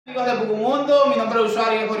Amigos de Pucumundo, mi nombre de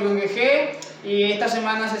usuario es Jovi y esta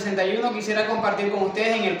semana 61 quisiera compartir con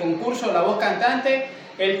ustedes en el concurso La Voz Cantante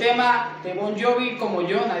el tema de Jovi como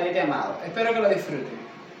yo, Nadie te ha amado. Espero que lo disfruten.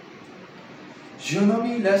 Yo no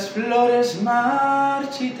vi las flores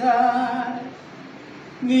marchitar,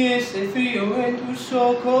 ni ese frío en tus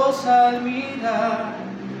ojos al mirar.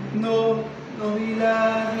 No vi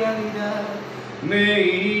la realidad, me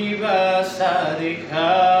ibas a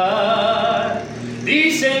dejar.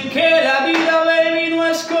 Dicen que la vida, baby, no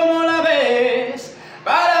es como la ves.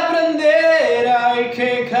 Para aprender hay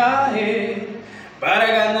que caer, para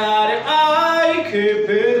ganar hay que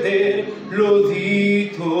perder. Lo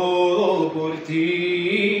di todo por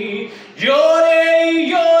ti. Lloré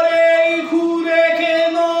y lloré y juré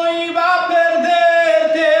que no iba a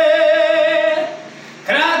perderte.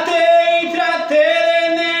 Traté y traté de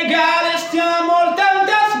negar este amor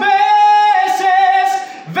tantas veces,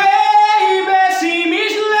 baby, si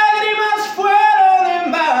mis lágrimas fueron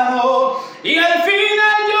en vano y al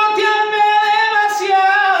final yo te amé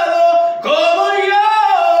demasiado. Como yo,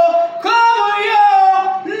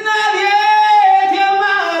 nadie te ha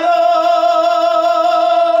amado.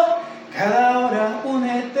 Cada hora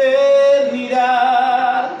una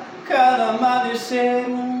eternidad, cada amanecer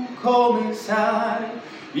un comenzar.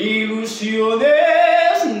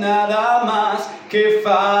 Ilusiones nada más, que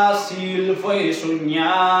fácil fue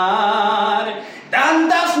soñar.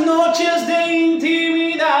 Tantas noches de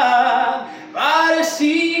intimidad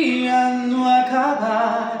parecían no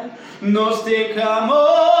acabar. Nos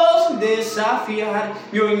dejamos desafiar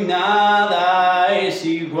y hoy nada es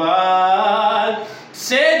igual.